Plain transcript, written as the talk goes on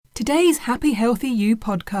Today's Happy Healthy You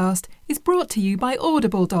podcast is brought to you by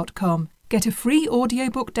Audible.com. Get a free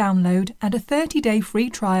audiobook download and a 30-day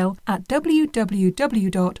free trial at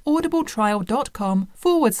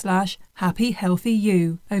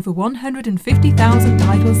www.audibletrial.com/happyhealthyyou. Over 150,000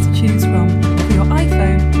 titles to choose from for your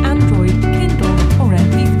iPhone, Android, Kindle, or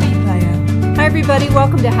MP3 player. Hi everybody,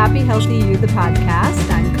 welcome to Happy Healthy You, the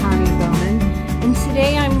podcast. I'm Connie Bowman, and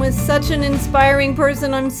today I'm with such an inspiring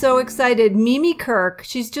person. I'm so excited. Mimi Kirk.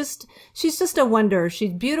 She's just a wonder.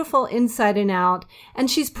 She's beautiful inside and out,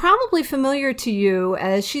 and she's probably familiar to you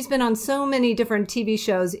as she's been on so many different TV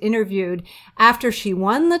shows interviewed after she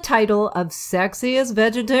won the title of Sexiest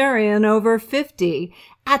Vegetarian Over 50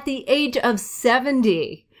 at the age of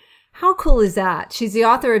 70. How cool is that? She's the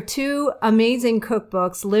author of two amazing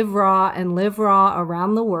cookbooks, Live Raw and Live Raw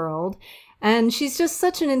Around the World. And she's just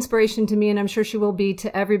such an inspiration to me, and I'm sure she will be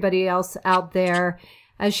to everybody else out there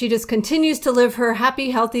as she just continues to live her happy,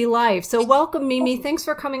 healthy life. So welcome, Mimi. Thanks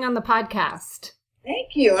for coming on the podcast.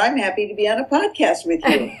 Thank you. I'm happy to be on a podcast with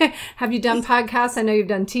you. Have you done podcasts? I know you've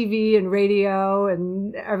done TV and radio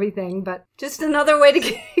and everything, but just another way to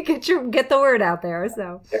get the word out there.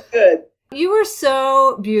 So They're good. You are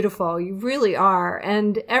so beautiful. You really are.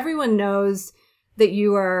 And everyone knows that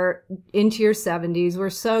you are into your 70s. We're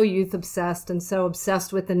so youth obsessed and so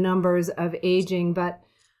obsessed with the numbers of aging. But,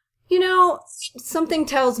 you know, something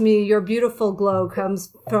tells me your beautiful glow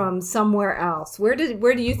comes from somewhere else. Where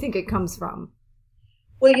do you think it comes from?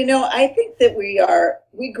 Well, you know, I think that we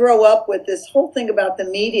grow up with this whole thing about the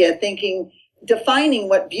media defining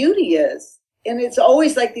what beauty is. And it's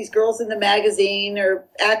always like these girls in the magazine or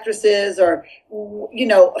actresses or, you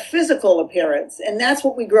know, a physical appearance. And that's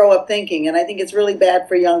what we grow up thinking. And I think it's really bad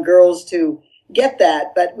for young girls to get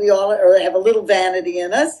that. But we all have a little vanity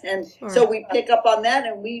in us. And so we pick up on that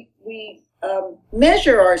and we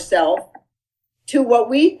measure ourselves to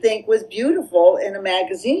what we think was beautiful in a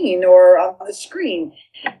magazine or on the screen.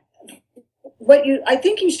 I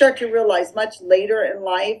think you start to realize much later in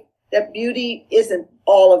life that beauty isn't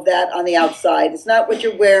all of that on the outside. It's not what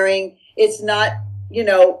you're wearing. It's not, you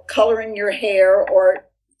know, coloring your hair or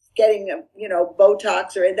getting, you know,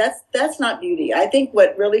 Botox or that's not beauty. I think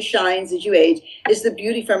what really shines as you age is the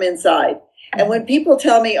beauty from inside. And when people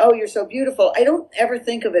tell me, oh, you're so beautiful, I don't ever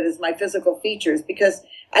think of it as my physical features because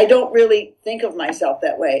I don't really think of myself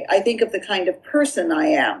that way. I think of the kind of person I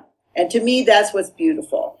am. And to me, that's what's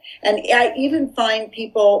beautiful. And I even find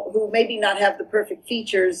people who maybe not have the perfect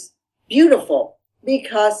features beautiful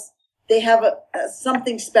because they have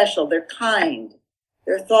something special. They're kind,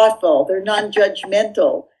 they're thoughtful, they're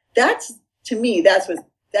non-judgmental. That's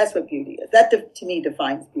what beauty is. That to me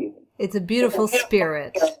defines beauty. It's a beautiful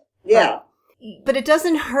spirit. Yeah. But it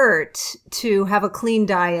doesn't hurt to have a clean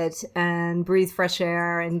diet and breathe fresh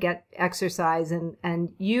air and get exercise. And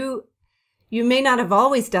you may not have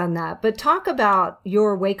always done that, but talk about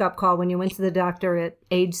your wake-up call when you went to the doctor at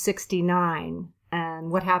age 69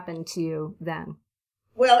 and what happened to you then.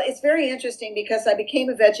 Well, it's very interesting because I became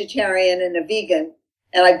a vegetarian and a vegan,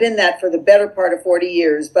 and I've been that for the better part of 40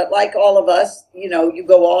 years. But like all of us, you know, you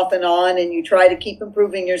go off and on and you try to keep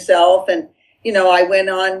improving yourself. And, you know, I went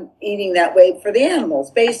on eating that way for the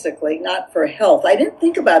animals, basically, not for health. I didn't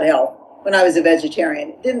think about health when I was a vegetarian.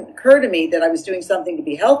 It didn't occur to me that I was doing something to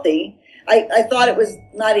be healthy. I thought it was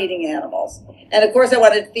not eating animals. And of course, I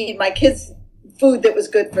wanted to feed my kids food that was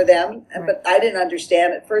good for them. But I didn't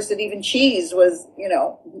understand at first that even cheese was, you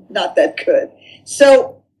know, not that good.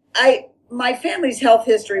 So my family's health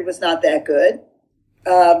history was not that good.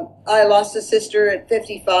 I lost a sister at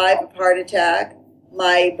 55 of heart attack.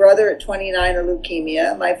 My brother at 29 of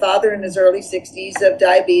leukemia. My father in his early 60s of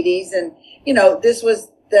diabetes. And, you know, this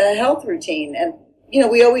was the health routine. And, you know,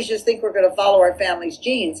 we always just think we're going to follow our family's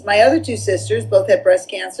genes. My other two sisters both had breast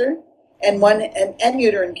cancer and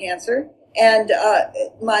uterine cancer. And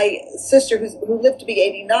my sister, who lived to be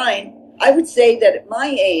 89, I would say that at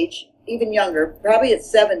my age, even younger, probably at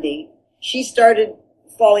 70, she started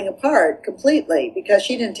falling apart completely because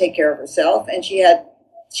she didn't take care of herself, and she had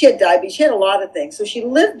diabetes, she had a lot of things. So she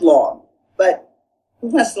lived long, but who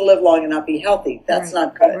wants to live long and not be healthy? That's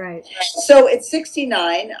not good. Right. So at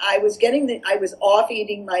 69, I was off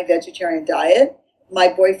eating my vegetarian diet. My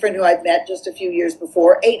boyfriend, who I'd met just a few years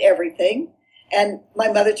before, ate everything. And my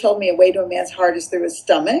mother told me a way to a man's heart is through his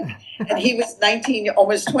stomach. And he was 19,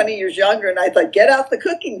 almost 20 years younger. And I thought, get out the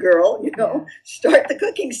cooking, girl, you know, start the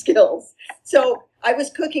cooking skills. So I was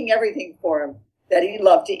cooking everything for him that he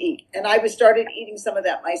loved to eat. And I started eating some of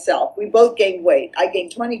that myself. We both gained weight. I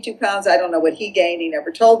gained 22 pounds. I don't know what he gained. He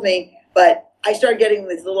never told me. But I started getting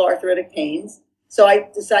these little arthritic pains. So I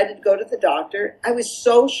decided to go to the doctor. I was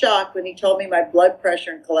so shocked when he told me my blood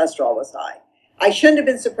pressure and cholesterol was high. I shouldn't have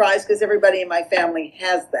been surprised because everybody in my family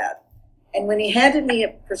has that. And when he handed me a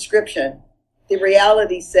prescription, the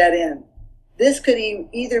reality set in. This could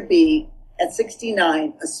either be, at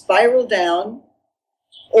 69, a spiral down,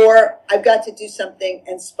 or I've got to do something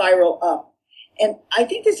and spiral up. And I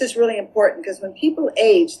think this is really important because when people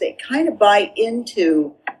age, they kind of buy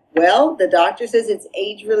into, well, the doctor says it's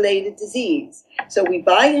age-related disease. So we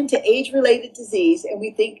buy into age-related disease and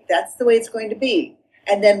we think that's the way it's going to be.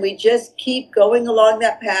 And then we just keep going along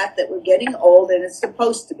that path that we're getting old and it's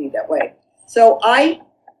supposed to be that way. So I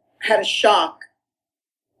had a shock,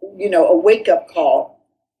 a wake-up call.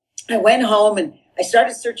 I went home and I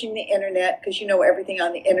started searching the internet because, everything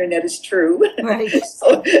on the internet is true. Right.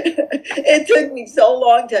 So it took me so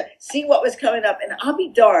long to see what was coming up. And I'll be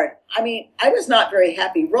darned. I mean, I was not very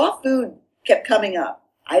happy. Raw food kept coming up.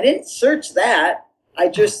 I didn't search that. I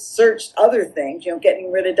just searched other things,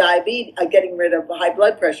 getting rid of diabetes, getting rid of high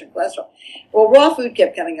blood pressure and cholesterol. Well, raw food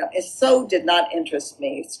kept coming up. It so did not interest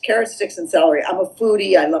me. It's carrots, sticks, and celery. I'm a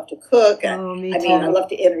foodie. I love to cook. Me too. I love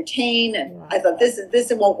to entertain. And I thought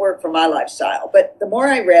this won't work for my lifestyle. But the more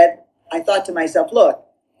I read, I thought to myself, look,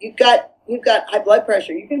 you've got high blood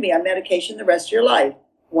pressure. You're going to be on medication the rest of your life.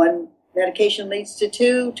 One medication leads to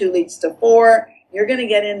two leads to four. You're going to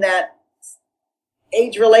get in that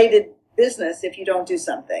age-related business if you don't do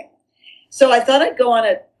something. So I thought I'd go on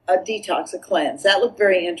a detox, a cleanse. That looked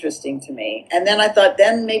very interesting to me. And then I thought,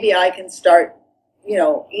 then maybe I can start,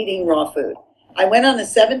 eating raw food. I went on a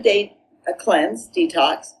 7-day cleanse,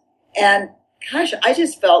 detox, and gosh, I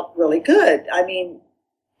just felt really good. I mean,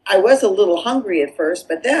 I was a little hungry at first,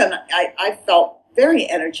 but then I felt very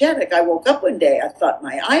energetic. I woke up one day, I thought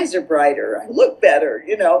my eyes are brighter, I look better,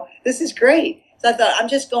 this is great. So I thought, I'm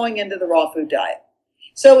just going into the raw food diet.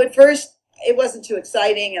 So at first, it wasn't too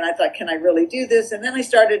exciting, and I thought, can I really do this? And then I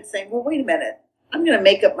started saying, well, wait a minute. I'm going to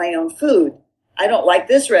make up my own food. I don't like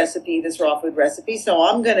this recipe, this raw food recipe, so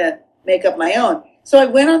I'm going to make up my own. So I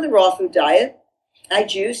went on the raw food diet. I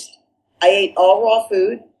juiced. I ate all raw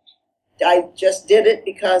food. I just did it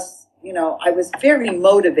because, I was very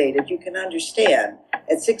motivated. You can understand,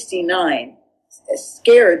 at 69,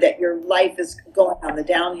 scared that your life is going on the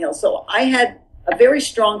downhill. So I had a very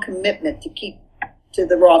strong commitment to keep to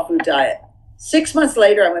the raw food diet. 6 months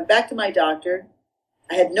later, I went back to my doctor.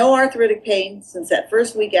 I had no arthritic pain since that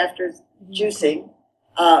first week after juicing.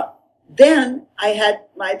 Then I had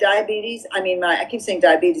my diabetes. I keep saying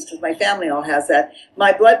diabetes because my family all has that.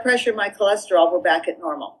 My blood pressure, my cholesterol were back at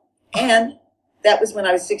normal. And that was when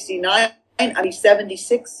I was 69. I'll be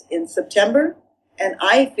 76 in September. And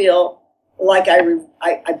I feel like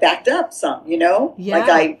I backed up some, Yeah.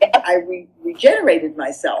 Like I regenerated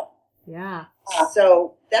myself. Yeah.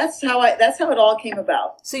 So that's how it all came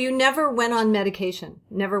about. So you never went on medication?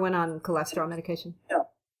 Never went on cholesterol medication? No.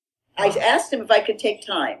 I asked him if I could take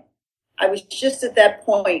time. I was just at that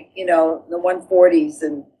point, in the 140s,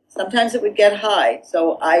 and sometimes it would get high.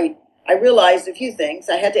 So I realized a few things.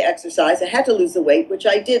 I had to exercise. I had to lose the weight, which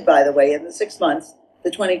I did, by the way. In the 6 months,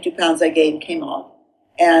 the 22 pounds I gained came off.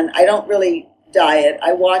 And I don't really diet.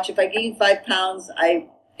 I watch. If I gain 5 pounds, I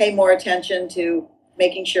pay more attention to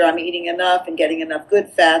making sure I'm eating enough and getting enough good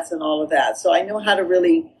fats and all of that. So I know how to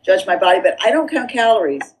really judge my body, but I don't count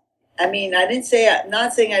calories. I'm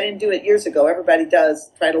not saying I didn't do it years ago. Everybody does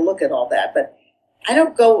try to look at all that, but I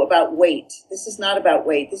don't go about weight. This is not about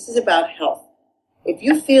weight. This is about health. If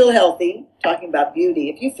you feel healthy, talking about beauty,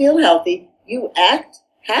 if you feel healthy, you act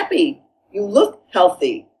happy. You look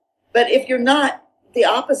healthy. But if you're not, the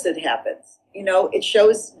opposite happens. It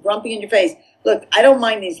shows grumpy in your face. Look, I don't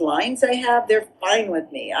mind these lines I have. They're fine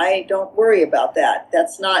with me. I don't worry about that.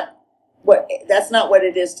 That's not what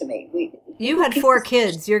it is to me. You had 4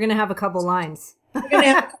 kids. You're going to have a couple lines. You're going to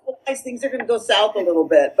have a couple lines. Things are going to go south a little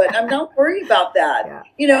bit, but I'm not worried about that.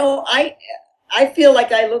 Yeah. I feel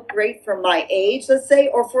like I look great for my age, let's say,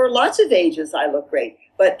 or for lots of ages I look great.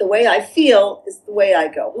 But the way I feel is the way I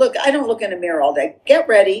go. Look, I don't look in a mirror all day. Get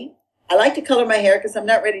ready. I like to color my hair because I'm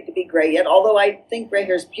not ready to be gray yet, although I think gray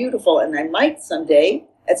hair is beautiful, and I might someday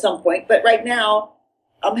at some point. But right now,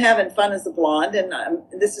 I'm having fun as a blonde, and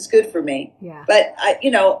this is good for me. Yeah. But,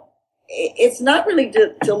 it's not really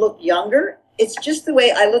to look younger. It's just the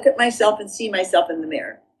way I look at myself and see myself in the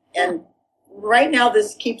mirror. And right now,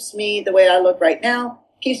 this keeps me, the way I look right now,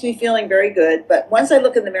 keeps me feeling very good. But once I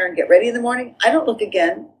look in the mirror and get ready in the morning, I don't look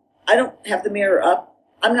again. I don't have the mirror up.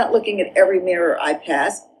 I'm not looking at every mirror I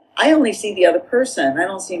pass. I only see the other person. I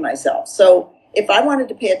don't see myself. So if I wanted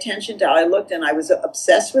to pay attention to how I looked and I was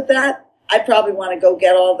obsessed with that, I'd probably want to go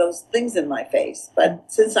get all those things in my face. But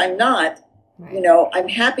since I'm not, Right. You know, I'm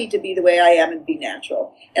happy to be the way I am and be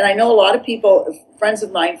natural. And I know a lot of people, friends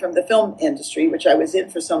of mine from the film industry, which I was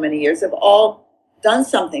in for so many years, have all done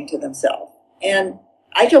something to themselves. And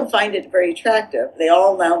I don't find it very attractive. They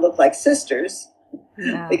all now look like sisters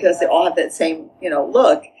because they all have that same,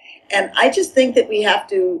 look. And I just think that we have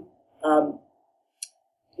to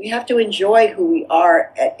enjoy who we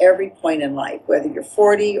are at every point in life, whether you're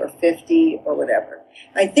 40 or 50 or whatever.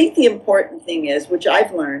 I think the important thing is, which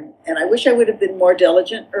I've learned, and I wish I would have been more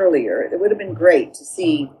diligent earlier. It would have been great to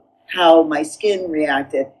see how my skin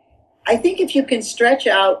reacted. I think if you can stretch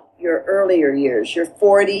out your earlier years, your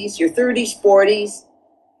 40s, your 30s, 40s,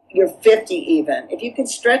 your 50 even, if you can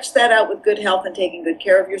stretch that out with good health and taking good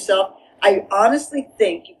care of yourself, I honestly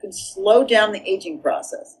think you can slow down the aging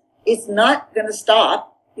process. It's not going to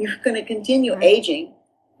stop. You're going to continue aging.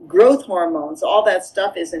 Growth hormones, all that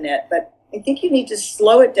stuff is in it. But I think you need to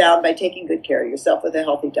slow it down by taking good care of yourself with a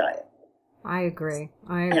healthy diet. I agree.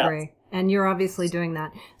 Yeah. And you're obviously doing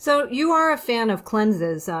that. So you are a fan of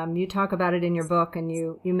cleanses. You talk about it in your book, and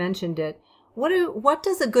you mentioned it. What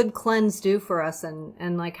does a good cleanse do for us,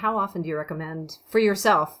 and like how often do you recommend for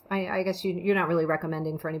yourself? I guess you're not really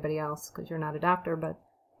recommending for anybody else because you're not a doctor, but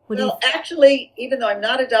actually, even though I'm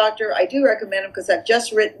not a doctor, I do recommend them because I've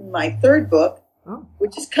just written my third book,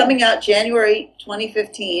 which is coming out January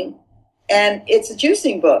 2015, and it's a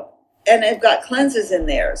juicing book, and I've got cleanses in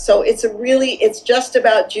there. So it's just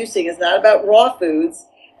about juicing. It's not about raw foods.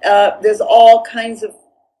 There's all kinds of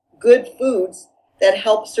good foods that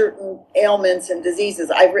help certain ailments and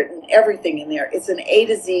diseases. I've written everything in there. It's an A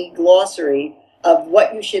to Z glossary of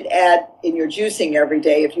what you should add in your juicing every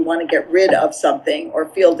day if you want to get rid of something or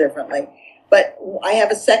feel differently. But I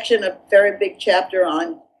have a very big chapter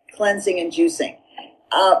on cleansing and juicing.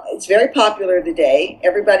 It's very popular today.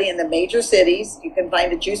 Everybody in the major cities, you can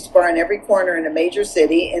find a juice bar in every corner in a major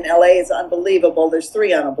city. In LA, it's unbelievable. There's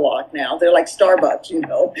 3 on a block now. They're like Starbucks,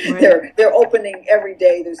 Right. They're opening every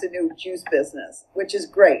day. There's a new juice business, which is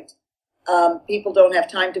great. People don't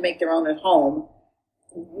have time to make their own at home.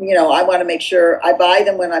 I want to make sure I buy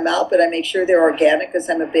them when I'm out, but I make sure they're organic because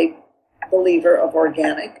I'm a big believer of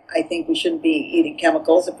organic. I think we shouldn't be eating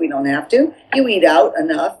chemicals if we don't have to. You eat out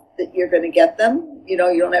enough that you're going to get them. You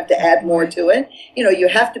don't have to add more to it. You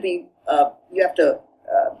have to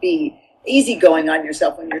be easygoing on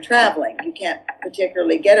yourself when you're traveling. You can't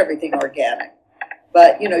particularly get everything organic,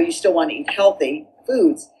 but you still want to eat healthy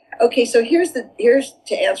foods. Okay, so here's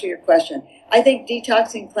to answer your question. I think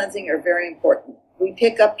detoxing, cleansing are very important. We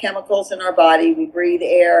pick up chemicals in our body. We breathe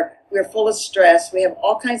air. We're full of stress. We have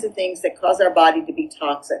all kinds of things that cause our body to be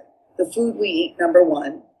toxic. The food we eat, number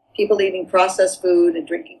one. People eating processed food and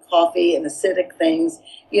drinking coffee and acidic things.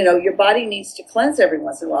 Your body needs to cleanse every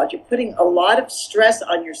once in a while. You're putting a lot of stress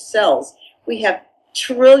on your cells. We have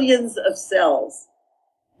trillions of cells.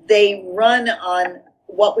 They run on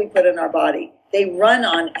what we put in our body. They run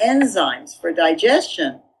on enzymes for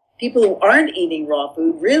digestion. People who aren't eating raw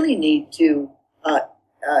food really need to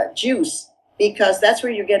juice because that's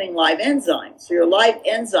where you're getting live enzymes. So your live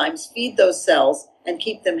enzymes feed those cells and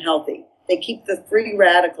keep them healthy. They keep the free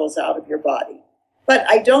radicals out of your body. But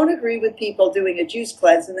I don't agree with people doing a juice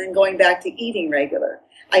cleanse and then going back to eating regular.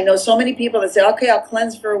 I know so many people that say, okay, I'll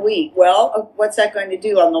cleanse for a week. Well, what's that going to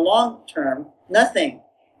do on the long term? Nothing.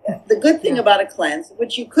 The good thing about a cleanse,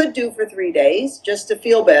 which you could do for 3 days just to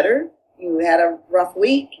feel better. You had a rough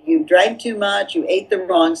week, you drank too much, you ate the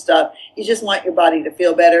wrong stuff. You just want your body to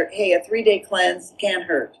feel better. Hey, a 3-day cleanse can't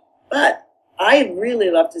hurt. But I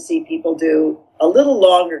really love to see people do a little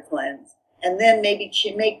longer cleanse and then maybe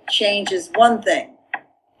make changes. One thing,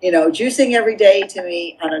 juicing every day to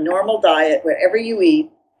me on a normal diet, wherever you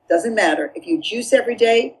eat, doesn't matter. If you juice every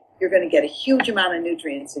day, you're going to get a huge amount of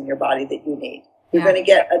nutrients in your body that you need. You're going to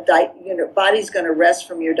get body's going to rest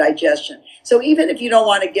from your digestion. So even if you don't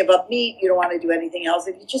want to give up meat, you don't want to do anything else,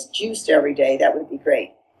 if you just juiced every day, that would be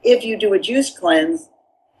great. If you do a juice cleanse,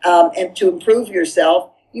 and to improve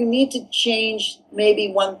yourself, you need to change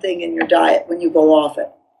maybe one thing in your diet when you go off it.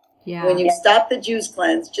 Yeah. When you stop the juice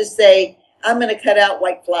cleanse, just say, I'm going to cut out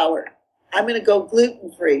white flour. I'm going to go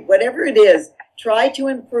gluten-free. Whatever it is, try to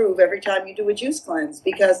improve every time you do a juice cleanse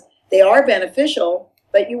because they are beneficial,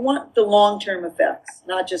 but you want the long-term effects,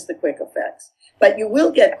 not just the quick effects. But you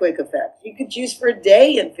will get quick effects. You could juice for a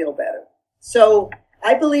day and feel better. So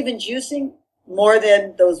I believe in juicing more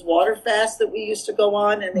than those water fasts that we used to go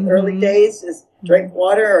on in the early days, is drink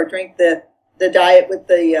water or drink the diet with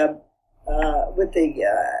the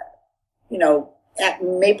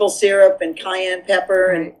maple syrup and cayenne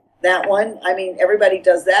pepper and that one. I mean, everybody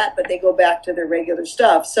does that, but they go back to their regular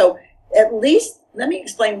stuff. So at least, let me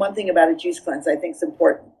explain one thing about a juice cleanse I think is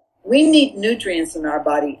important. We need nutrients in our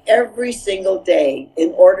body every single day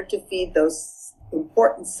in order to feed those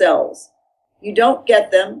important cells. You don't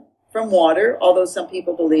get them from water, although some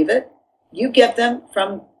people believe it. You get them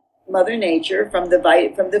from Mother Nature, from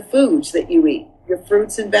the foods that you eat, your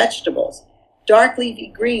fruits and vegetables. Dark leafy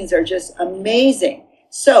greens are just amazing.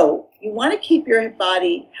 So you want to keep your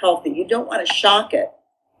body healthy. You don't want to shock it.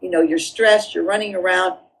 You're stressed, you're running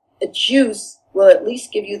around. A juice will at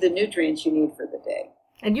least give you the nutrients you need for the day.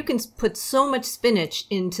 And you can put so much spinach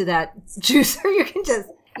into that juicer. You can just...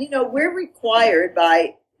 we're required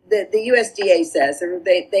by the USDA says, or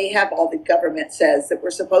they have all the government says that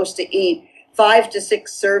we're supposed to eat 5 to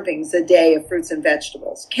 6 servings a day of fruits and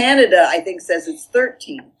vegetables. Canada, I think, says it's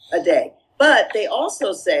 13 a day. But they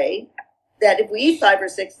also say that if we eat 5 or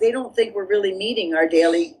 6, they don't think we're really meeting our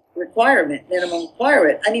daily minimum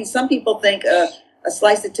requirement. I mean, some people think a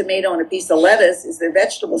slice of tomato and a piece of lettuce is their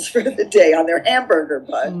vegetables for the day on their hamburger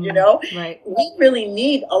bun, Right. We really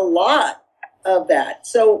need a lot of that.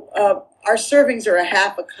 So our servings are a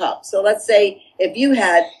half a cup. So let's say if you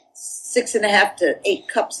had 6.5 to 8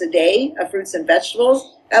 cups a day of fruits and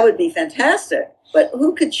vegetables, that would be fantastic. But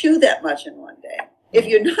who could chew that much in one day? If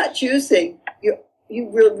you're not juicing, you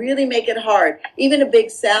will really make it hard. Even a big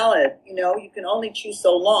salad, you can only chew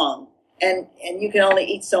so long, and you can only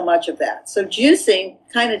eat so much of that. So juicing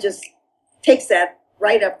kind of just takes that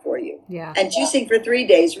right up for you. Yeah. And juicing for 3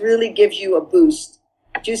 days really gives you a boost.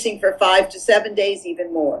 Juicing for 5 to 7 days,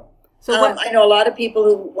 even more. So I know a lot of people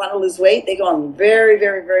who want to lose weight, they go on very,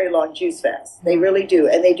 very, very long juice fasts. They really do.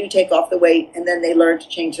 And they do take off the weight, and then they learn to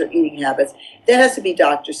change their eating habits. That has to be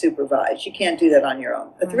doctor supervised. You can't do that on your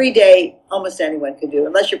own. A 3-day, almost anyone can do.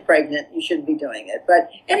 Unless you're pregnant, you shouldn't be doing it. But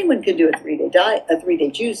anyone can do a 3-day diet, a 3-day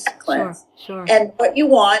juice cleanse. Sure. And what you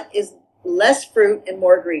want is less fruit and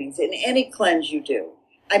more greens in any cleanse you do.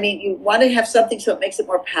 I mean, you want to have something so it makes it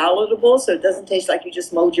more palatable, so it doesn't taste like you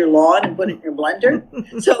just mowed your lawn and put it in your blender.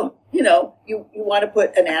 So, you want to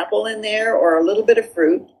put an apple in there or a little bit of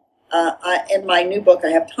fruit. In my new book,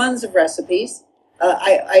 I have tons of recipes.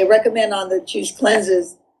 I recommend on the juice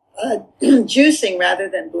cleanses juicing rather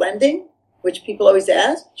than blending, which people always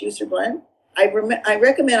ask, juice or blend. I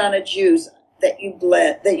recommend on a juice that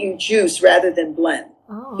you juice rather than blend.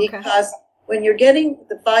 Oh, okay. Because when you're getting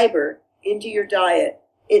the fiber into your diet,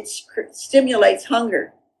 it stimulates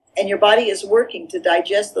hunger, and your body is working to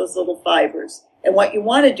digest those little fibers. And what you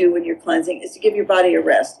want to do when you're cleansing is to give your body a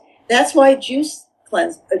rest. That's why juice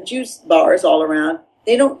bars all around,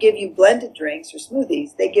 they don't give you blended drinks or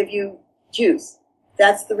smoothies. They give you juice.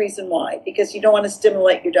 That's the reason why, because you don't want to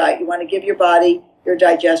stimulate your diet. You want to give your body, your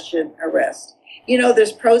digestion, a rest.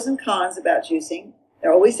 There's pros and cons about juicing.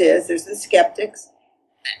 There always is. There's the skeptics.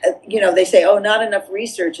 They say, not enough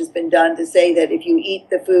research has been done to say that if you eat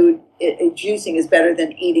the food, juicing is better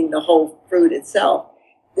than eating the whole fruit itself.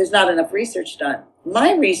 There's not enough research done.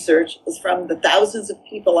 My research is from the thousands of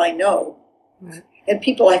people I know, right, and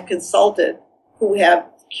people I've consulted who have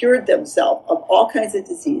cured themselves of all kinds of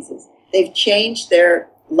diseases. They've changed their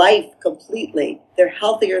life completely. They're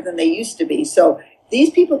healthier than they used to be. So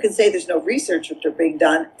these people can say there's no research being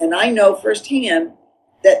done, and I know firsthand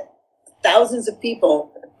that thousands of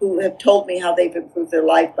people who have told me how they've improved their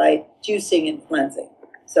life by juicing and cleansing.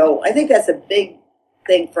 So I think that's a big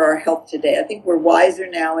thing for our health today. I think we're wiser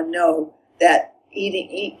now and know that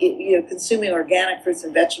consuming organic fruits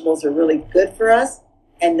and vegetables are really good for us.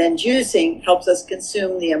 And then juicing helps us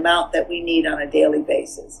consume the amount that we need on a daily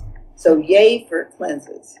basis. So yay for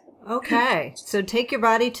cleanses. Okay. So take your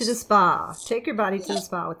body to the spa. Take your body to the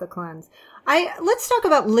spa with the cleanse. Let's talk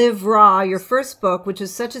about Live Raw, your first book, which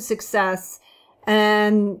is such a success,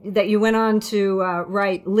 and that you went on to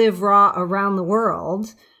write Live Raw Around the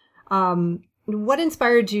World. What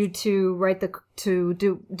inspired you to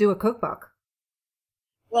do a cookbook?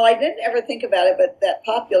 Well, I didn't ever think about it, but that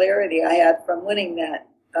popularity I had from winning that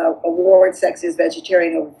award, Sexiest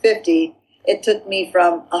Vegetarian Over 50, it took me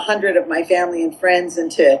from 100 of my family and friends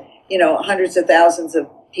into, hundreds of thousands of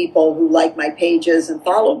people who like my pages and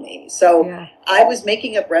follow me. So yeah. I was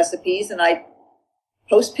making up recipes, and I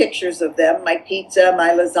post pictures of them, my pizza,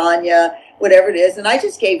 my lasagna, whatever it is. And I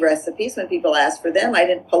just gave recipes when people asked for them. I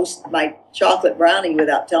didn't post my chocolate brownie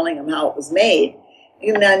without telling them how it was made.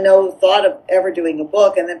 And I had no thought of ever doing a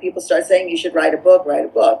book. And then people start saying, you should write a book.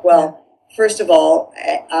 Well, first of all,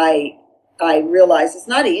 I realize it's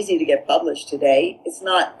not easy to get published today. It's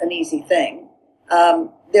not an easy thing.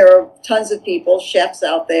 There are tons of people, chefs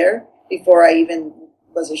out there. Before I even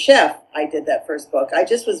was a chef, I did that first book. I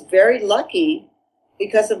just was very lucky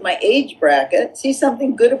because of my age bracket. See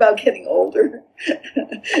something good about getting older?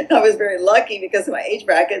 I was very lucky because of my age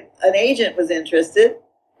bracket. An agent was interested,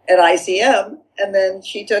 at ICM, and then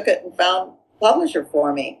she took it and found a publisher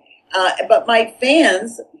for me. But my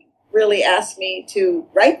fans really asked me to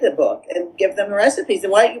write the book and give them recipes.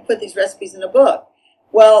 And why don't you put these recipes in a book?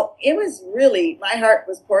 Well, it was really, my heart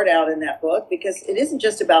was poured out in that book because it isn't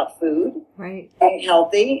just about food, right, being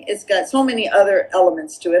healthy. It's got so many other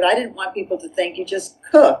elements to it. I didn't want people to think you just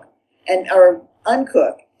cook or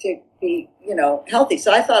uncook to be, healthy.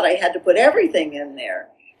 So I thought I had to put everything in there.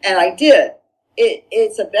 And I did.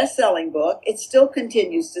 It's a best-selling book. It still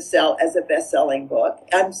continues to sell as a best-selling book.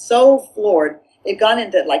 I'm so floored. They've gone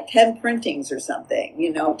into like 10 printings or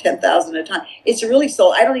something, 10,000 a time. It's really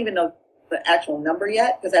sold. I don't even know the actual number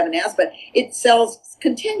yet because I haven't asked, but it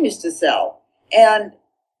continues to sell. And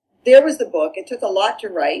there was the book. It took a lot to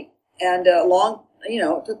write and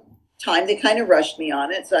it took time. They kind of rushed me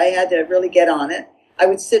on it. So I had to really get on it. I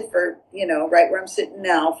would sit for, right where I'm sitting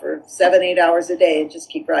now for 7-8 hours a day and just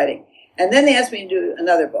keep writing. And then they asked me to do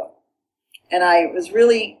another book. And I was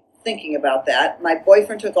really thinking about that. My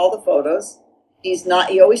boyfriend took all the photos. He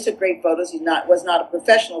always took great photos. Was not a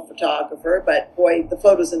professional photographer, but boy, the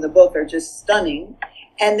photos in the book are just stunning.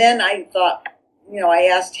 And then I thought, I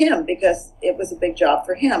asked him because it was a big job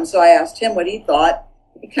for him. So I asked him what he thought.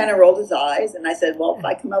 He kind of rolled his eyes and I said, well, if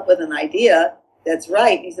I come up with an idea that's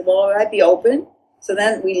right. And he said, well, I'd be open. So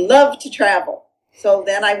then we love to travel. So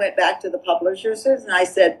then I went back to the publishers and I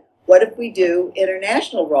said, what if we do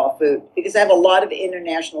international raw food? Because I have a lot of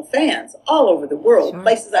international fans all over the world, sure.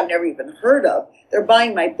 Places I've never even heard of. They're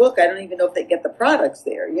buying my book. I don't even know if they get the products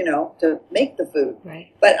there, to make the food.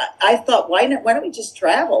 Right. But I thought, why don't we just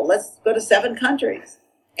travel? Let's go to 7 countries.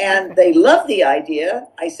 And they loved the idea.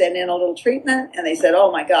 I sent in a little treatment and they said,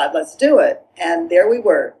 oh my God, let's do it. And there we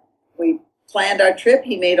were. We planned our trip.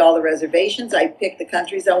 He made all the reservations. I picked the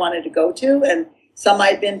countries I wanted to go to, and some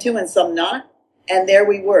I'd been to and some not. And there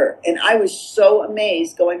we were. And I was so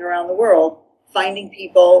amazed going around the world, finding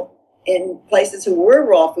people in places who were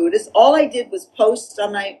raw foodists. All I did was post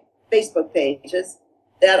on my Facebook pages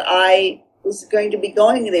that I was going to be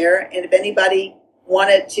going there. And if anybody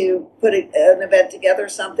wanted to put an event together or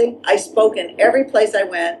something, I spoke in every place I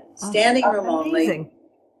went, standing room only.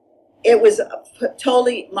 It was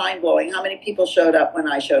totally mind-blowing how many people showed up when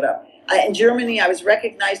I showed up. In Germany, I was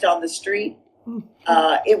recognized on the street.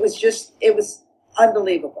 It was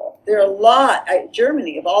unbelievable. There are a lot.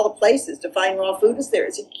 Germany, of all the places to find raw foodists, there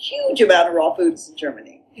is a huge amount of raw foodists in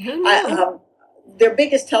Germany. Their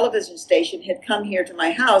biggest television station had come here to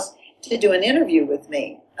my house to do an interview with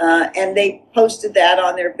me, and they posted that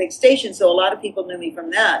on their big station, so a lot of people knew me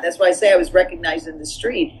from that. That's why I say I was recognized in the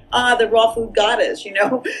street. The raw food goddess,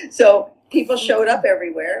 So people showed up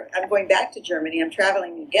everywhere. I'm going back to Germany. I'm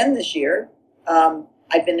traveling again this year.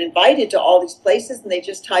 I've been invited to all these places, and they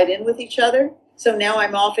just tied in with each other. So now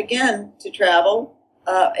I'm off again to travel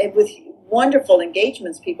with wonderful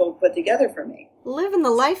engagements people put together for me. Living the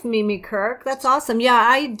life, Mimi Kirk. That's awesome. Yeah,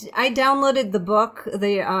 I downloaded the book,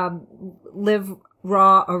 the Live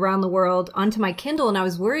Raw Around the World, onto my Kindle, and I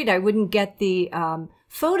was worried I wouldn't get the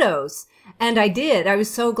photos. And I did. I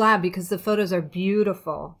was so glad because the photos are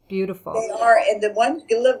beautiful, beautiful. They are. And the one,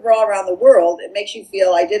 Live Raw Around the World, it makes you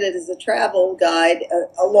feel, I did it as a travel guide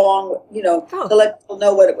along, to let people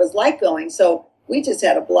know what it was like going. So we just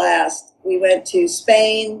had a blast. We went to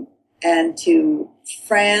Spain and to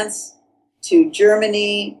France, to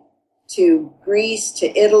Germany, to Greece, to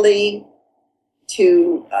Italy,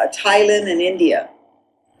 to Thailand and India.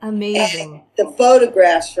 Amazing. And the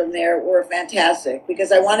photographs from there were fantastic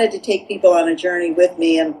because I wanted to take people on a journey with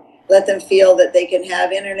me and let them feel that they can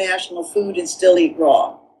have international food and still eat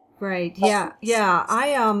raw. Right. Yeah. Yeah.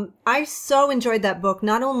 I so enjoyed that book,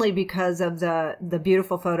 not only because of the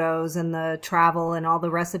beautiful photos and the travel and all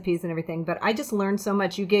the recipes and everything, but I just learned so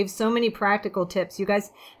much. You gave so many practical tips. You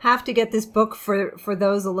guys have to get this book for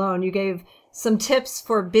those alone. You gave some tips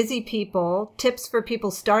for busy people, tips for people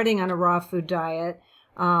starting on a raw food diet,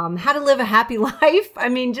 how to live a happy life. I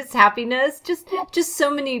mean, just happiness, just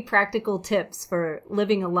so many practical tips for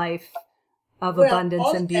living a life of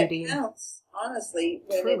abundance and beauty. Counts, honestly,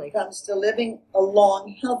 when Truly. It comes to living a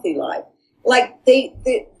long, healthy life. Like the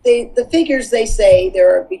figures they say,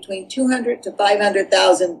 there are between 200 to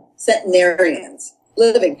 500,000 centenarians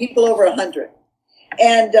living, people over 100.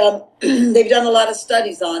 And they've done a lot of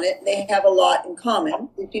studies on it. They have a lot in common,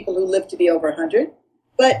 the people who live to be over 100.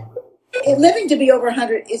 But living to be over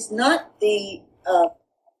 100 is not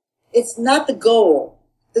it's not the goal.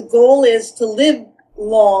 The goal is to live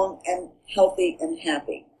long and healthy and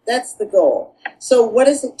happy. That's the goal. So what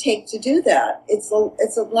does it take to do that? It's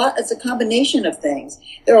a combination of things.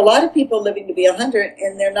 There are a lot of people living to be 100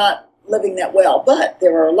 and they're not living that well, but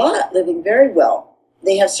there are a lot living very well.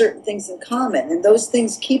 they have certain things in common, and those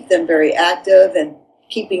things keep them very active and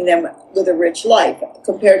keeping them with a rich life,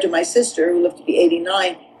 compared to my sister who lived to be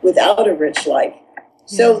 89 without a rich life.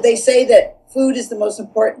 So they say that food is the most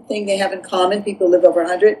important thing they have in common. People live over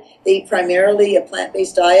 100. They eat primarily a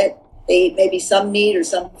plant-based diet. They eat maybe some meat or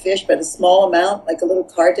some fish, but a small amount, like a little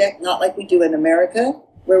card deck, not like we do in America,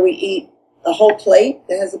 where we eat a whole plate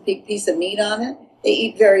that has a big piece of meat on it. They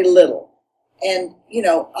eat very little. And,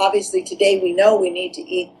 obviously today we know we need to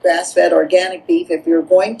eat grass-fed organic beef if you're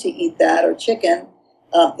going to eat that, or chicken.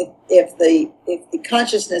 If the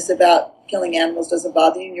consciousness about killing animals doesn't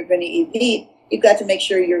bother you and you're going to eat meat, you've got to make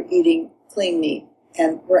sure you're eating clean meat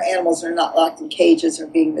and where animals are not locked in cages or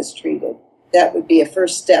being mistreated. That would be a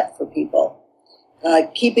first step for people.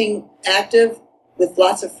 Keeping active with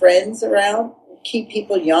lots of friends around, keep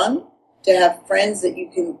people young, to have friends that you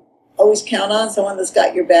can always count on, someone that's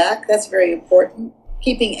got your back. That's very important.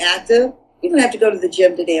 Keeping active. You don't have to go to the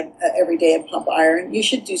gym every day and pump iron. You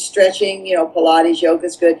should do stretching, Pilates, yoga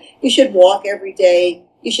is good. You should walk every day.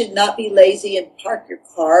 You should not be lazy and park your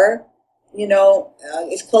car,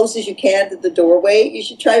 as close as you can to the doorway. You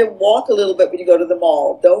should try to walk a little bit when you go to the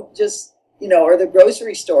mall. Don't just, or the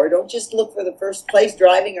grocery store. Don't just look for the first place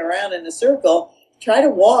driving around in a circle. Try to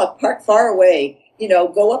walk, park far away.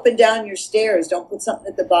 Go up and down your stairs. Don't put something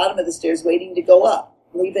at the bottom of the stairs waiting to go up.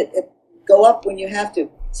 Leave it, go up when you have to.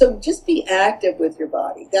 So just be active with your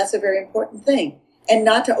body. That's a very important thing. And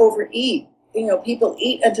not to overeat. People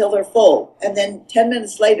eat until they're full, and then 10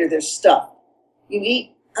 minutes later they're stuffed. You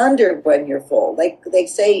eat under when you're full. Like they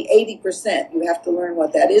say 80%. You have to learn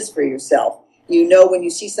what that is for yourself. When you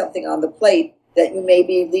see something on the plate that you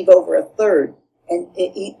maybe leave over a third and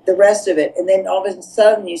eat the rest of it. And then all of a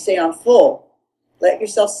sudden you say, I'm full. Let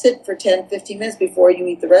yourself sit for 10, 15 minutes before you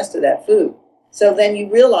eat the rest of that food. So then you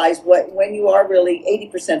realize when you are really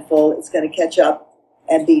 80% full, it's going to catch up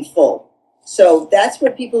and be full. So that's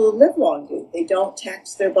what people who live long do. They don't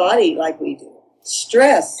tax their body like we do.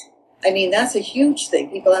 Stress, that's a huge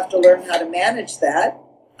thing. People have to learn how to manage that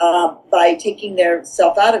by taking their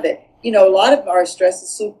self out of it. A lot of our stress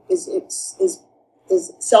is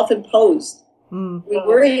self-imposed. Mm. We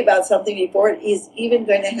worry about something before it is even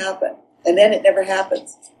going to happen. And then it never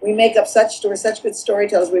happens. We make up we're such good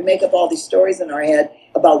storytellers. We make up all these stories in our head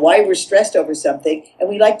about why we're stressed over something, and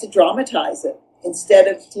we like to dramatize it instead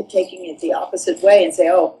of taking it the opposite way and say,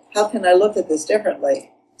 oh, how can I look at this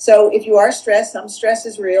differently? So if you are stressed, some stress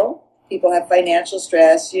is real. People have financial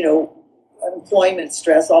stress, employment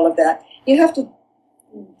stress, all of that. You have to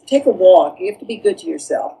take a walk. You have to be good to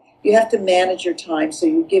yourself. You have to manage your time so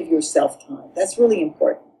you give yourself time. That's really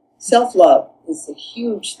important. Self-love is a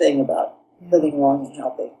huge thing about living long and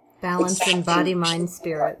healthy. Balance in body, mind,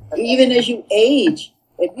 spirit. Even as you age,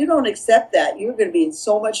 if you don't accept that, you're going to be in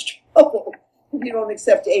so much trouble if you don't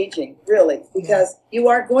accept aging, really, because you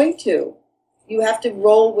are going to. You have to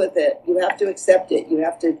roll with it. You have to accept it. You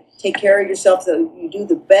have to take care of yourself so you do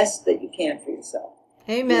the best that you can for yourself.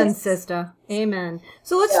 Amen, sister. Amen.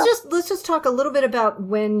 So let's just talk a little bit about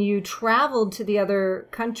when you traveled to the other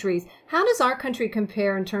countries. How does our country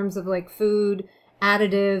compare in terms of like food,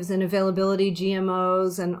 additives, and availability,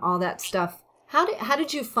 GMOs, and all that stuff? How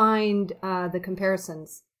did you find the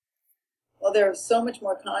comparisons? Well, they're so much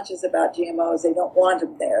more conscious about GMOs. They don't want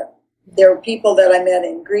them there. There were people that I met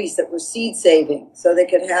in Greece that were seed saving so they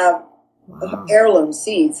could have heirloom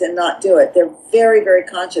seeds and not do it. They're very, very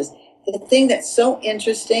conscious. The thing that's so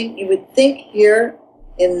interesting, you would think here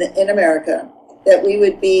in America that we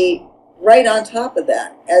would be right on top of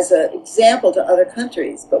that as an example to other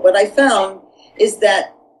countries. But what I found is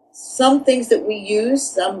that some things that we use,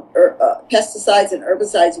 some pesticides and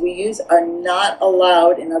herbicides we use, are not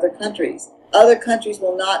allowed in other countries. Other countries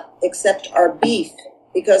will not accept our beef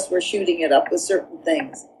because we're shooting it up with certain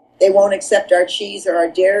things. They won't accept our cheese or our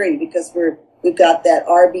dairy because we've got that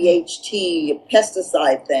RBHT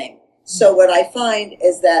pesticide thing. So what I find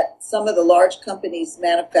is that some of the large companies,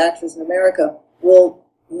 manufacturers in America,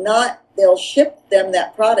 they'll ship them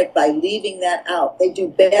that product by leaving that out. They do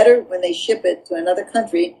better when they ship it to another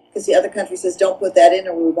country because the other country says, don't put that in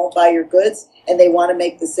or we won't buy your goods, and they want to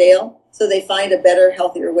make the sale. So they find a better,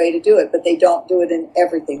 healthier way to do it, but they don't do it in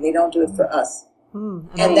everything. They don't do it for us.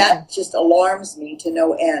 And that just alarms me to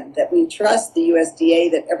no end, that we trust the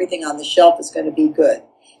USDA that everything on the shelf is going to be good.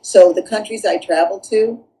 So the countries I travel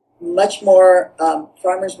to, much more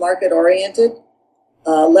farmers market oriented,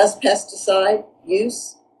 less pesticide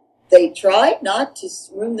use. They try not to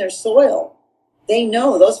ruin their soil. They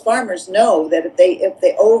know, those farmers know that if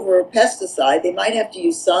they over pesticide, they might have to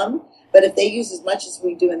use some, but if they use as much as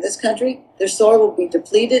we do in this country, their soil will be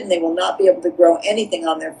depleted and they will not be able to grow anything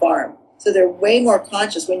on their farm. So they're way more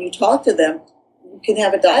conscious. When you talk to them, you can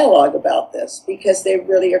have a dialogue about this because they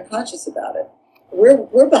really are conscious about it.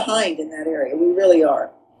 We're behind in that area. We really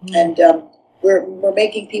are. And we're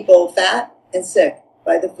making people fat and sick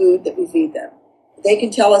by the food that we feed them. They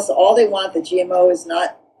can tell us all they want that GMO is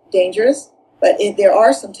not dangerous, but there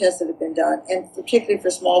are some tests that have been done, and particularly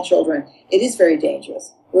for small children, it is very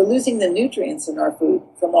dangerous. We're losing the nutrients in our food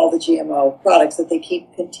from all the GMO products that they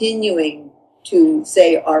keep continuing to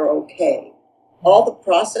say are okay. All the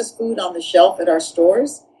processed food on the shelf at our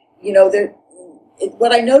stores,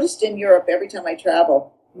 what I noticed in Europe every time I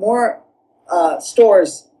travel, more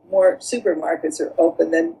stores, more supermarkets are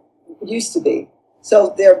open than used to be.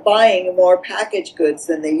 So they're buying more packaged goods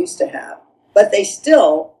than they used to have. But they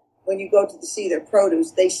still, when you go to see their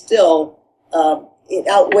produce, they still, it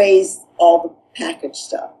outweighs all the packaged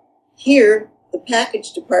stuff. Here, the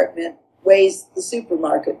package department weighs the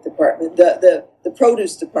supermarket department, the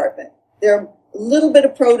produce department. There are a little bit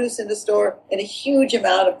of produce in the store and a huge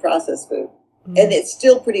amount of processed food. Mm-hmm. And it's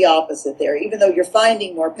still pretty opposite there, even though you're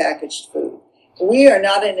finding more packaged food. We are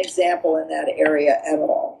not an example in that area at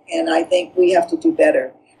all. And I think we have to do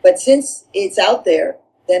better. But since it's out there,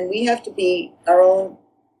 then we have to be our own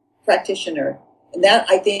practitioner. And that,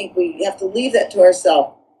 I think, we have to leave that to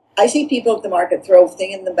ourselves. I see people at the market throw a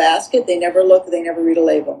thing in the basket. They never look, they never read a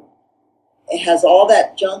label. It has all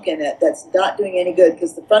that junk in it that's not doing any good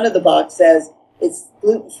because the front of the box says it's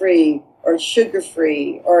gluten-free or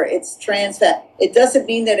sugar-free or it's trans fat. It doesn't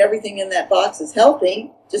mean that everything in that box is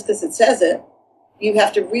healthy just because it says it. You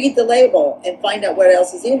have to read the label and find out what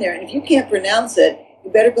else is in there. And if you can't pronounce it,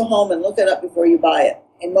 you better go home and look it up before you buy it.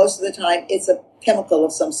 And most of the time, it's a chemical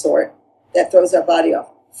of some sort that throws our body off.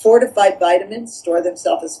 Fortified vitamins store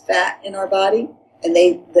themselves as fat in our body. And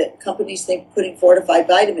the companies think putting fortified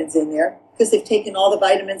vitamins in there because they've taken all the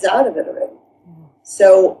vitamins out of it already. Mm-hmm.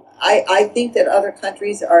 So I think that other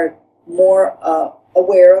countries are more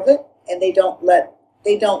aware of it, and they don't let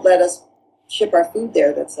us ship our food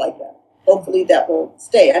there that's like that. Hopefully that will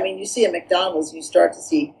stay. I mean, you see at McDonald's, you start to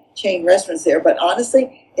see chain restaurants there, but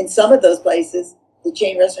honestly, in some of those places, the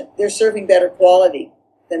chain restaurant, they're serving better quality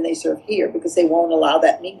than they serve here because they won't allow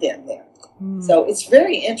that meat in there. Mm. So it's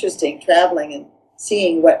very interesting traveling and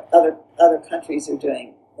seeing what other countries are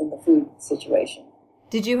doing in the food situation.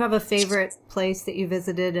 Did you have a favorite place that you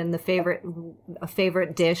visited and a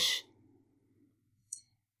favorite dish?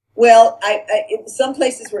 Well, some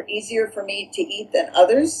places were easier for me to eat than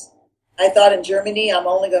others. I thought in Germany I'm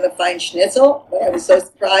only going to find schnitzel, but I was so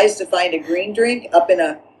surprised to find a green drink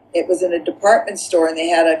it was in a department store, and they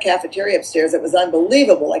had a cafeteria upstairs that was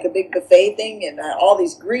unbelievable, like a big buffet thing, and all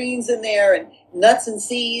these greens in there, and nuts and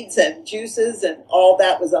seeds and juices, and all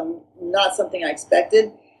that was not something I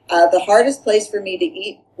expected. The hardest place for me to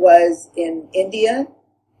eat was in India,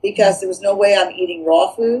 because there was no way I'm eating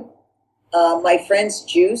raw food. My friends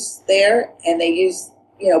juice there, and they use,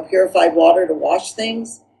 purified water to wash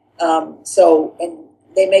things. And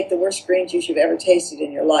they make the worst green juice you've ever tasted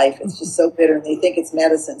in your life. It's just so bitter, and they think it's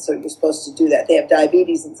medicine, so you're supposed to do that. They have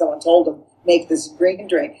diabetes, and someone told them, make this green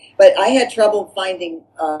drink. But I had trouble finding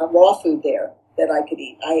raw food there that I could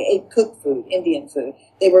eat. I ate cooked food, Indian food.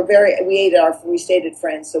 We stayed at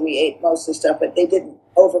Friends, so we ate most of the stuff, but they didn't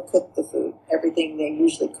overcook the food. Everything, they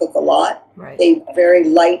usually cook a lot. Right. They were very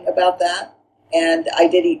light about that. And I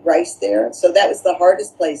did eat rice there. So that was the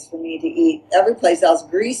hardest place for me to eat. Every place else,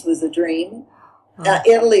 Greece was a dream.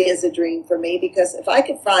 Italy is a dream for me, because if I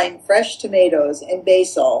could find fresh tomatoes and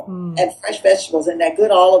basil and fresh vegetables and that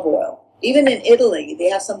good olive oil, even in Italy, they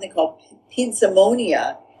have something called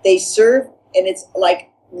pinzemonia. They serve, and it's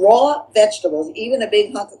like raw vegetables, even a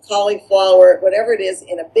big hunk of cauliflower, whatever it is,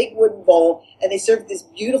 in a big wooden bowl, and they serve this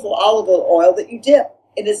beautiful olive oil that you dip.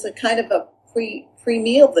 And it's a kind of a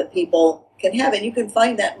pre-meal that people can have, and you can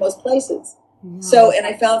find that in most places. Yeah. So, and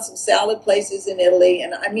I found some salad places in Italy,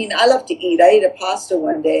 and I love to eat. I ate a pasta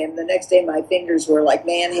one day, and the next day my fingers were like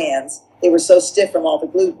man hands. They were so stiff from all the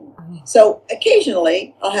gluten. So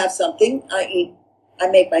occasionally I'll have something. I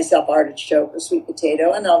make myself artichoke or sweet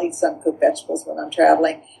potato, and I'll eat some cooked vegetables when I'm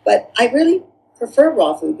traveling. But I really prefer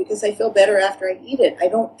raw food because I feel better after I eat it.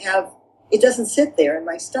 It doesn't sit there in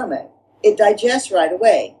my stomach. It digests right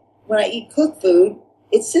away. When I eat cooked food,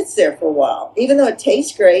 it sits there for a while. Even though it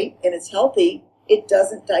tastes great and it's healthy, it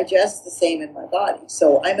doesn't digest the same in my body.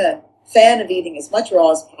 So I'm a fan of eating as much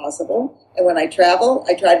raw as possible. And when I travel,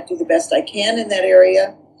 I try to do the best I can in that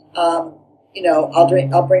area. I'll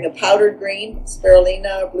bring a powdered green,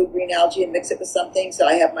 spirulina, or blue-green algae, and mix it with something. So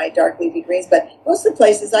I have my dark leafy greens. But most of the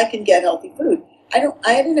places I can get healthy food. I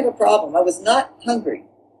didn't have a problem. I was not hungry.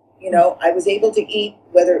 I was able to eat,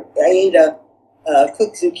 whether I ate a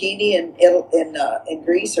cooked zucchini in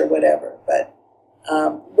Greece or whatever. But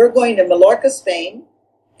we're going to Mallorca, Spain,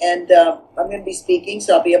 and I'm going to be speaking,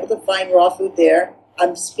 so I'll be able to find raw food there.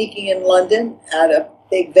 I'm speaking in London at a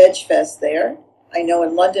big veg fest there. I know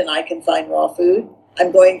in London I can find raw food.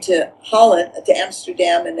 I'm going to Holland, to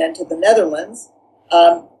Amsterdam, and then to the Netherlands.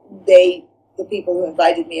 The people who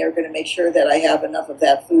invited me are going to make sure that I have enough of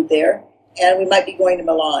that food there. And we might be going to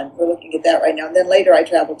Milan. We're looking at that right now. And then later I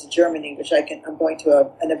travel to Germany, which I'm going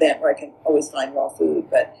to an event where I can always find raw food.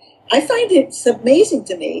 But I find it's amazing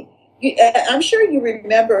to me. I'm sure you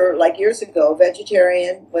remember, like years ago,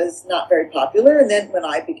 vegetarian was not very popular. And then when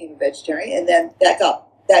I became a vegetarian, and then that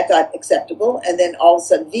got acceptable. And then all of a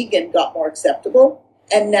sudden vegan got more acceptable.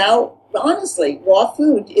 And now, honestly, raw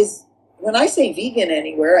food is, when I say vegan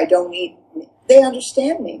anywhere, I don't eat, they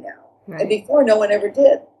understand me now. Right. And before, no one ever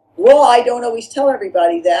did. Raw, I don't always tell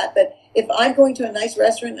everybody that, but if I'm going to a nice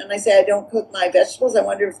restaurant and I say I don't cook my vegetables, I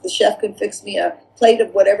wonder if the chef can fix me a plate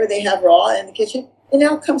of whatever they have raw in the kitchen. And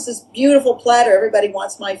now comes this beautiful platter. Everybody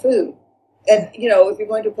wants my food. And, if you're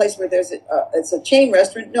going to a place where it's a chain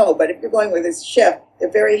restaurant, no. But if you're going where there's a chef,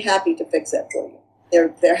 they're very happy to fix that for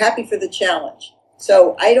you. They're happy for the challenge.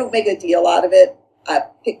 So I don't make a deal out of it. I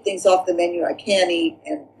pick things off the menu I can eat,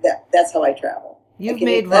 and that's how I travel. You've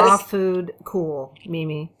made raw food cool,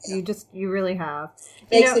 Mimi. Yeah. You really have.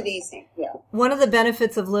 Makes it easy, yeah. One of the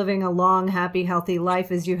benefits of living a long, happy, healthy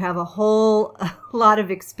life is you have a whole lot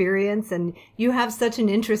of experience, and you have such an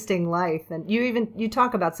interesting life. And you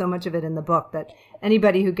talk about so much of it in the book that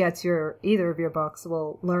anybody who gets either of your books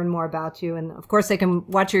will learn more about you. And of course, they can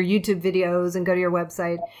watch your YouTube videos and go to your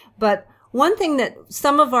website. But one thing that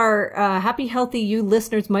some of our Happy Healthy You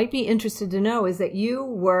listeners might be interested to know is that you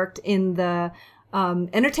worked in the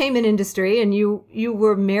entertainment industry, and you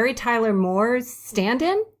were Mary Tyler Moore's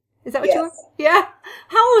stand-in? Is that what you were? Yeah.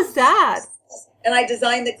 How was that? And I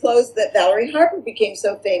designed the clothes that Valerie Harper became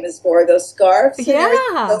so famous for, those scarves. And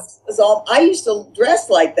I used to dress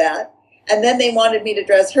like that. And then they wanted me to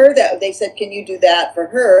dress her. They said, can you do that for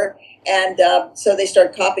her? And so they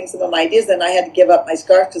started copying some of my ideas. And I had to give up my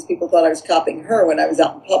scarf because people thought I was copying her when I was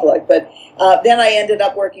out in public. But then I ended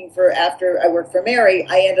up after I worked for Mary,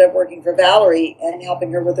 I ended up working for Valerie and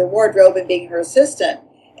helping her with her wardrobe and being her assistant.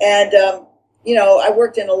 And, I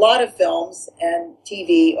worked in a lot of films and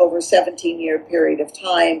TV over a 17-year period of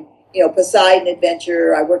time. Poseidon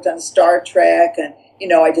Adventure. I worked on Star Trek, and,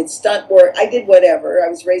 I did stunt work. I did whatever. I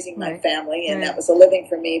was raising my family, and that was a living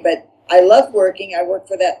for me. But I loved working. I worked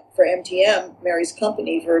for MTM, Mary's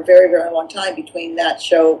company, for a very, very long time between that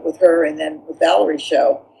show with her and then with Valerie's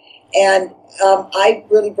show. And I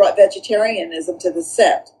really brought vegetarianism to the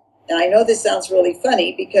set. Now, I know this sounds really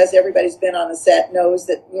funny because everybody's been on a set knows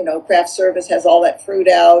that, craft service has all that fruit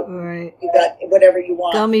out. Right. You got whatever you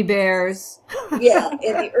want. Gummy bears. Yeah.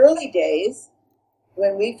 In the early days,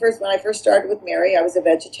 when I first started with Mary, I was a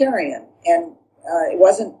vegetarian. And it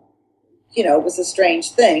wasn't, it was a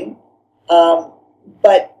strange thing.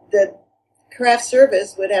 But the craft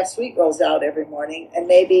service would have sweet rolls out every morning and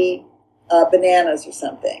maybe bananas or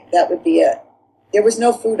something. That would be it. There was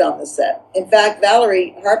no fruit on the set. In fact,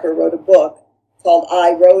 Valerie Harper wrote a book called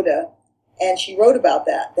I, Rhoda, and she wrote about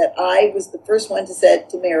that I was the first one to say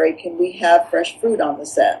to Mary, can we have fresh fruit on the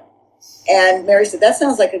set? And Mary said, that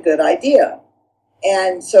sounds like a good idea.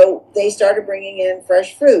 And so they started bringing in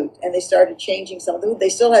fresh fruit, and they started changing some of the food. They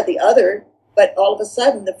still had the other, but all of a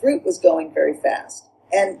sudden the fruit was going very fast.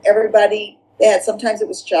 And sometimes it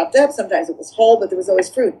was chopped up, sometimes it was whole, but there was always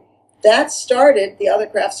fruit. That started the other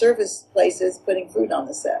craft service places putting fruit on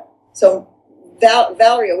the set. So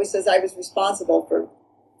Valerie always says I was responsible for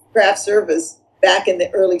craft service back in the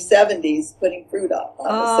early 70s putting fruit up on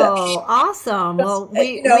the set. Oh, awesome. Well,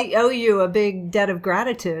 we owe you a big debt of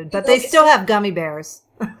gratitude, but they still have gummy bears.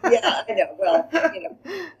 Yeah, I know. Well,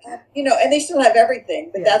 and they still have everything,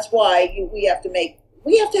 but that's why we have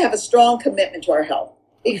to have a strong commitment to our health.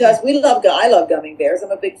 Because I love gummy bears.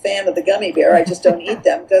 I'm a big fan of the gummy bear. I just don't eat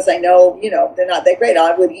them because I know, they're not that great.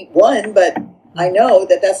 I would eat one, but I know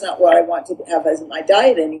that that's not what I want to have as my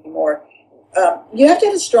diet anymore. You have to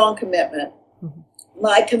have a strong commitment. Mm-hmm.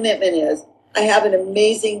 My commitment is I have an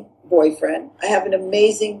amazing boyfriend. I have an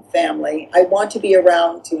amazing family. I want to be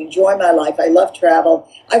around to enjoy my life. I love travel.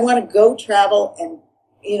 I want to go travel and,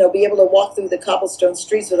 be able to walk through the cobblestone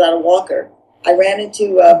streets without a walker. I ran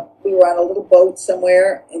into, we were on a little boat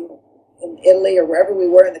somewhere in Italy or wherever we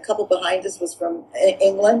were, and the couple behind us was from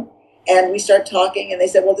England, and we started talking, and they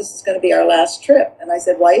said, well, this is going to be our last trip. And I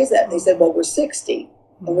said, why is that? And they said, well, we're 60,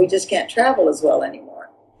 and we just can't travel as well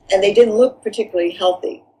anymore. And they didn't look particularly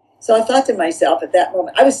healthy. So I thought to myself at that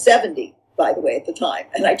moment, I was 70. by the way, at the time.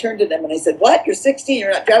 And I turned to them and I said, what? You're 16,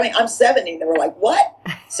 you're not driving? I'm 70. And they were like, what?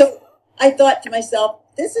 So I thought to myself,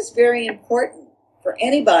 this is very important for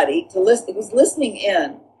anybody to listen, who's listening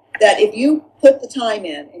in, that if you put the time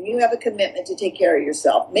in and you have a commitment to take care of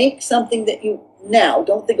yourself, make something that you now,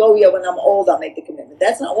 don't think, oh yeah, when I'm old, I'll make the commitment.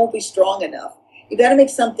 That's not, won't be strong enough. You got to make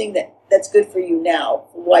something that's good for you now,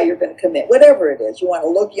 why you're going to commit, whatever it is. You want to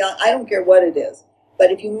look young, I don't care what it is.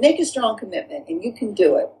 But if you make a strong commitment and you can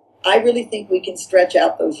do it, I really think we can stretch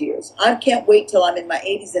out those years. I can't wait till I'm in my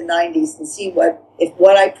 80s and 90s and see if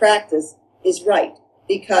what I practice is right,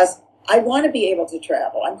 because I want to be able to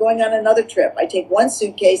travel. I'm going on another trip. I take one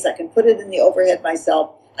suitcase. I can put it in the overhead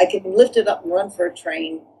myself. I can lift it up and run for a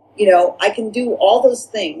train. I can do all those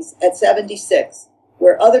things at 76,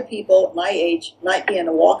 where other people my age might be in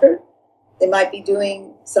a walker. They might be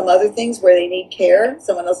doing some other things where they need care,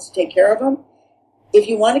 someone else to take care of them. If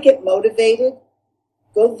you want to get motivated,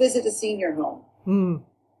 go visit a senior home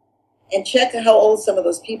and check how old some of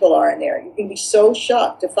those people are in there. You can be so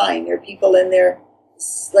shocked to find there are people in their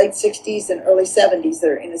late 60s and early 70s that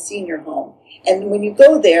are in a senior home. And when you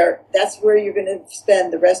go there, that's where you're going to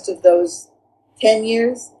spend the rest of those 10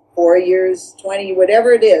 years, 4 years, 20,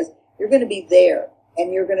 whatever it is. You're going to be there,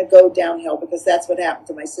 and you're going to go downhill, because that's what happened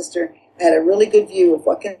to my sister. I had a really good view of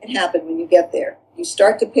what can happen when you get there. You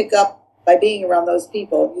start to pick up, by being around those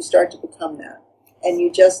people, you start to become that, and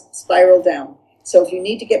you just spiral down. So if you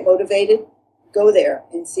need to get motivated, go there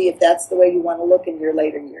and see if that's the way you want to look in your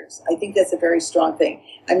later years. I think that's a very strong thing.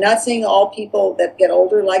 I'm not saying all people that get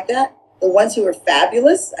older like that. The ones who are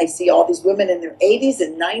fabulous, I see all these women in their 80s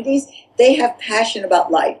and 90s, they have passion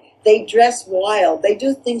about life. They dress wild. They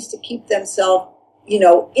do things to keep themselves,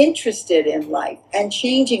 interested in life and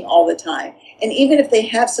changing all the time. And even if they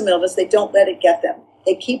have some illness, they don't let it get them.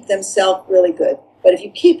 They keep themselves really good. But if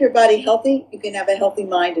you keep your body healthy, you can have a healthy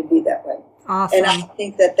mind and be that way. Awesome. And I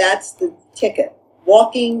think that that's the ticket.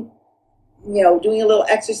 Walking, doing a little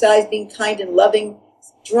exercise, being kind and loving.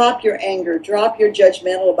 Drop your anger. Drop your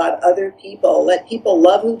judgmental about other people. Let people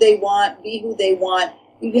love who they want, be who they want.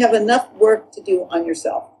 You have enough work to do on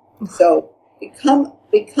yourself. So become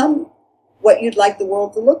what you'd like the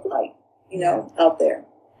world to look like, out there.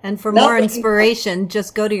 And for more inspiration,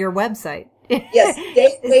 just go to your website. Yes,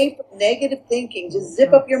 stay away from negative thinking. Just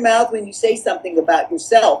zip up your mouth when you say something about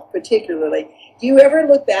yourself, particularly. Do you ever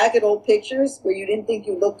look back at old pictures where you didn't think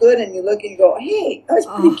you looked good, and you look and you go, hey, I was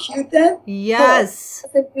pretty cute then? Yes.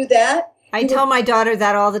 Oh, do that. I tell my daughter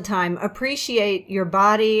that all the time. Appreciate your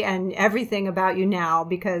body and everything about you now,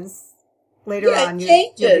 because later on, it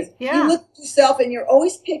changes. You look at yourself, and you're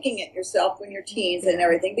always picking at yourself when you're teens and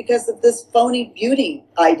everything, because of this phony beauty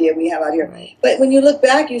idea we have out here. Right. But when you look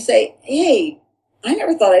back, you say, hey, I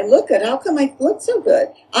never thought I looked good. How come I look so good?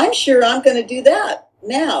 I'm sure I'm going to do that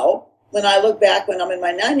now. When I look back when I'm in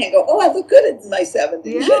my 90s, I go, oh, I look good in my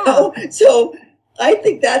 70s. Yeah. So I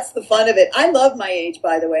think that's the fun of it. I love my age,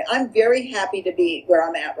 by the way. I'm very happy to be where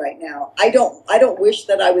I'm at right now. I don't wish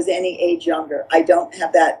that I was any age younger. I don't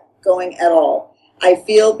have that going at all. I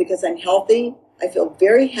feel, because I'm healthy, I feel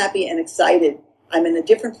very happy and excited. I'm in a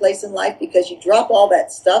different place in life, because you drop all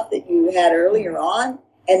that stuff that you had earlier on,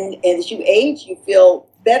 and as you age, you feel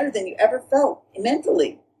better than you ever felt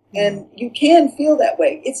mentally. And you can feel that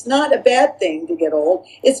way. It's not a bad thing to get old.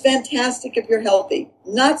 It's fantastic if you're healthy.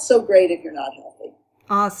 Not so great if you're not healthy.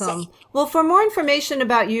 Awesome. Well, for more information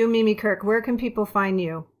about you, Mimi Kirk, where can people find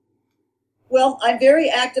you? Well, I'm very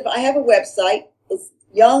active. I have a website. It's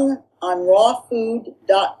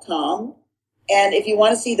youngonrawfood.com. And if you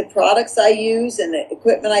want to see the products I use and the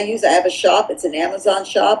equipment I use, I have a shop. It's an Amazon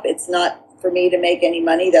shop. It's not for me to make any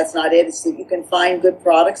money. That's not it. It's that you can find good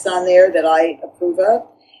products on there that I approve of,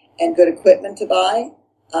 and good equipment to buy.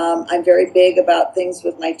 I'm very big about things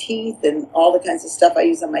with my teeth and all the kinds of stuff I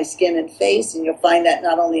use on my skin and face, and you'll find that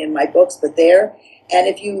not only in my books but there. And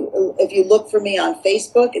if you look for me on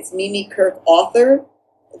Facebook, it's Mimi Kirk Author.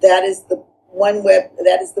 That is the one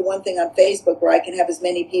thing on Facebook where I can have as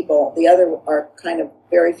many people. The other are kind of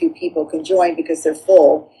very few people can join because they're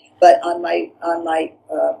full. But on my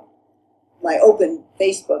open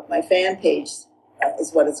Facebook, my fan page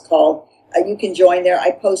is what it's called. You can join there.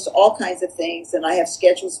 I post all kinds of things, and I have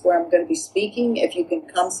schedules where I'm going to be speaking. If you can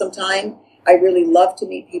come sometime, I really love to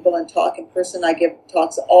meet people and talk in person. I give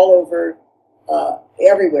talks all over,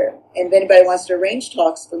 everywhere. And if anybody wants to arrange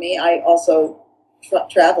talks for me, I also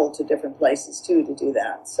travel to different places, too, to do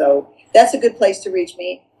that. So that's a good place to reach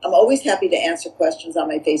me. I'm always happy to answer questions on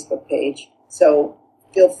my Facebook page, so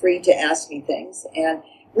feel free to ask me things. And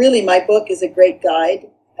really, my book is a great guide.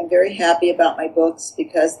 I'm very happy about my books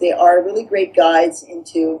because they are really great guides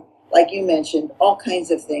into like you mentioned, all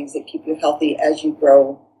kinds of things that keep you healthy as you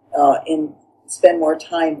grow and spend more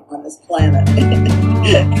time on this planet.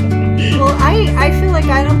 Well, I feel like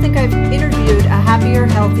I don't think I've interviewed a happier,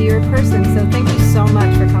 healthier person. So thank you so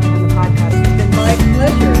much for coming